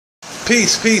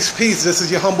Peace, peace, peace. This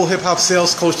is your humble hip-hop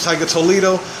sales coach, Tiger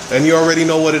Toledo, and you already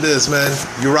know what it is, man.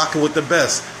 You're rocking with the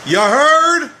best. You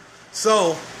heard?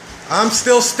 So, I'm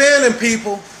still standing,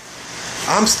 people.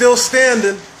 I'm still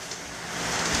standing.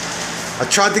 I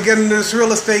tried to get into this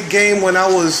real estate game when I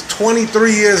was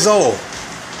 23 years old.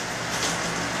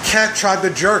 Cat tried to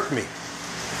jerk me.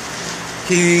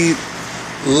 He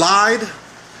lied,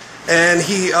 and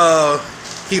he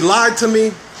lied to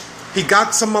me. He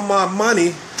got some of my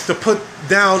money to put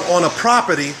down on a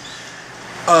property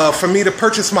for me to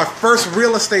purchase my first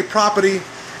real estate property,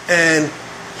 and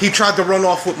he tried to run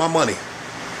off with my money.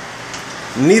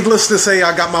 Needless to say,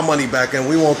 I got my money back, and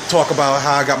we won't talk about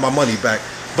how I got my money back,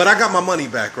 but I got my money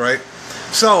back, right?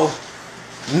 So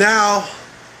now,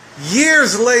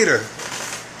 years later,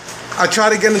 I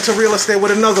tried to get into real estate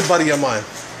with another buddy of mine.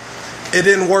 It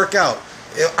didn't work out.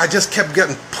 I just kept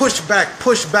getting pushed back.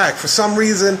 For some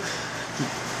reason,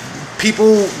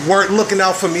 people weren't looking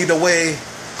out for me the way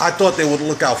I thought they would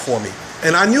look out for me.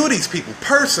 And I knew these people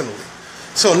personally.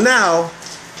 So now,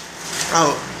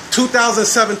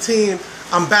 2017,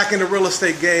 I'm back in the real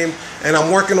estate game, and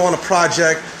I'm working on a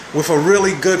project with a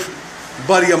really good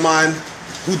buddy of mine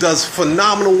who does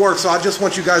phenomenal work. So I just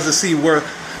want you guys to see where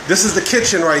this is the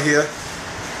kitchen right here.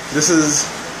 This is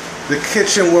the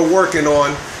kitchen we're working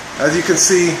on. As you can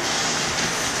see,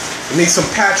 we need some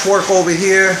patchwork over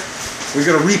here. We're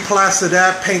going to replaster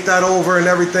that, paint that over and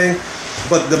everything.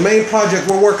 But the main project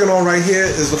we're working on right here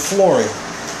is the flooring.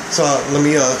 So let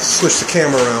me switch the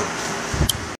camera around.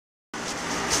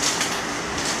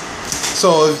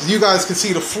 So if you guys can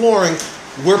see the flooring,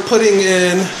 we're putting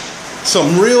in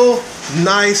some real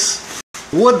nice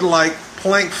wood-like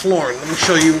plank flooring. Let me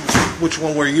show you which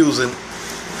one we're using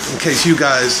in case you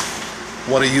guys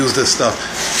want to use this stuff.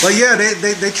 But yeah,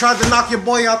 they tried to knock your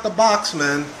boy out the box,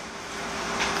 man.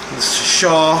 This is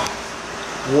Shaw,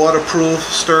 waterproof,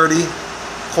 sturdy,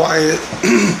 quiet.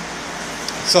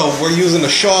 So we're using the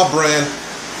Shaw brand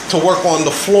to work on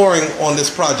the flooring on this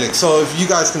project. So if you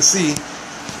guys can see,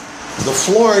 the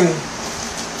flooring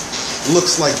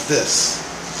looks like this.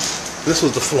 This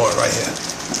was the floor right here.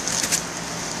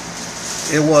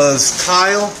 It was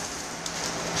tile.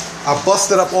 I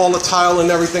busted up all the tile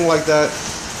and everything like that.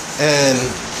 And,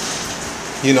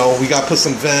 you know, we got to put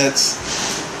some vents.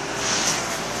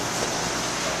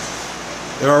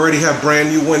 They already have brand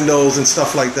new windows and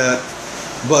stuff like that.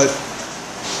 But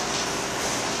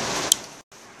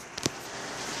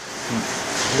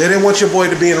they didn't want your boy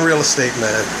to be in real estate,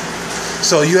 man.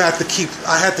 So I had to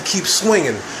keep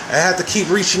swinging. I had to keep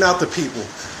reaching out to people.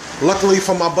 Luckily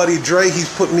for my buddy Dre, he's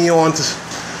put me on to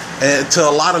a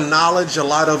lot of knowledge, a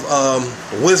lot of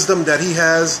wisdom that he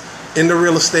has in the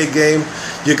real estate game.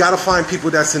 You got to find people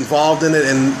that's involved in it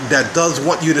and that does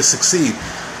want you to succeed.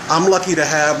 I'm lucky to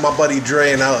have my buddy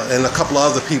Dre and a couple of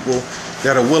other people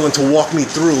that are willing to walk me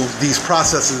through these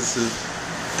processes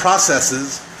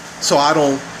so I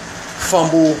don't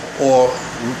fumble or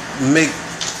make,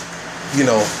 you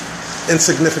know,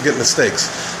 insignificant mistakes.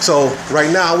 So right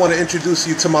now I want to introduce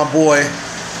you to my boy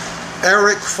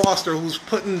Eric Foster, who's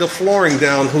putting the flooring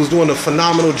down, who's doing a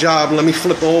phenomenal job. Let me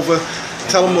flip over.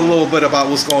 Tell him a little bit about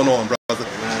what's going on, brother.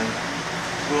 Hey, man.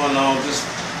 Going on, just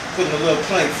putting a little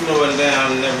plank flooring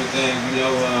down and everything, you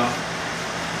know.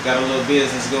 Got a little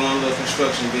business going, a little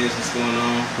construction business going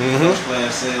on. First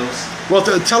class sales. Well,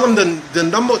 tell him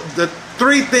the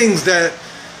three things that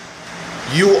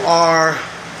you are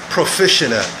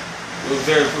proficient at. We're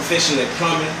very proficient at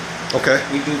plumbing. Okay.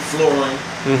 We do flooring.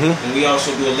 And we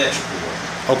also do electrical work.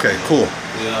 Okay, cool.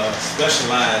 We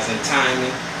specialize in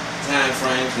timing, time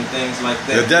frames and things like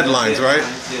that. The deadlines, right?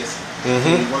 Yes.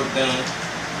 Getting work done.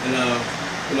 And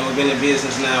you know, we've been in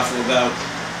business now for about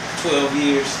 12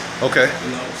 years. Okay. You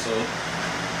know, so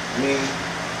I mean.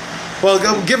 Well,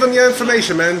 give them your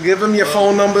information, man. Give them your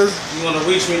phone numbers. You want to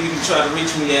reach me? You can try to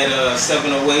reach me at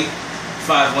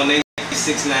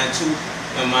 708-518-8692,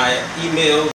 and my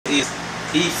email is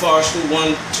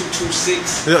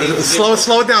eForster1226.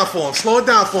 Slow it down for him. Slow it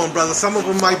down for him, brother. Some of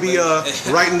them might be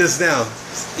writing this down.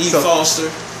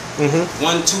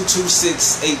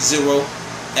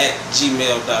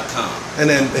 eForster122680@gmail.com. And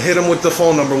then hit him with the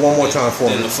phone number one more time for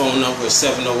me. me. And the phone number is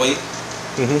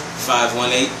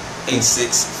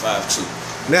 708-518-8652.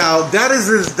 Now, that is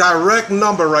his direct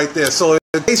number right there. So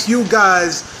in case you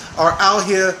guys are out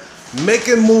here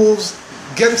making moves,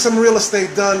 getting some real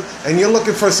estate done, and you're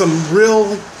looking for some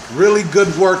really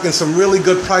good work and some really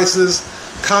good prices,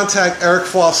 contact Eric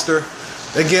Foster.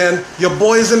 Again, your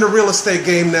boy's in the real estate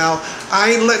game now.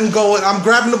 I ain't letting go. I'm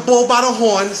grabbing the bull by the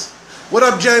horns. What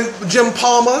up, Jim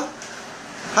Palmer?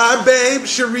 Hi, babe,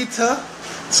 Sharita.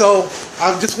 So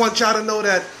I just want y'all to know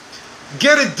that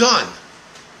get it done.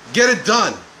 Get it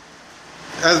done.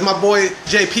 As my boy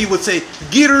JP would say,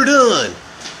 get her done.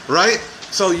 Right?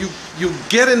 So you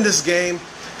get in this game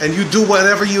and you do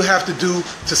whatever you have to do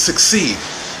to succeed.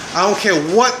 I don't care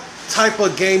what type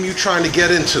of game you're trying to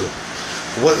get into.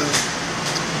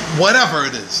 Whatever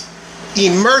it is.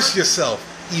 Immerse yourself.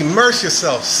 Immerse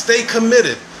yourself. Stay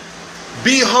committed.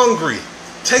 Be hungry.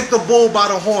 Take the bull by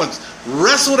the horns.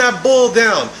 Wrestle that bull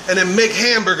down and then make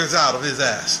hamburgers out of his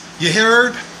ass. You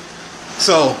heard?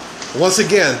 So, once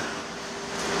again,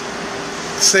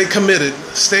 stay committed.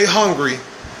 Stay hungry.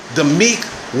 The meek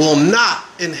will not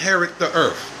inherit the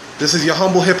earth. This is your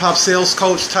humble hip-hop sales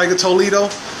coach, Tiger Toledo.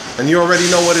 And you already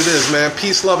know what it is, man.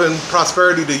 Peace, love, and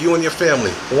prosperity to you and your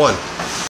family. One.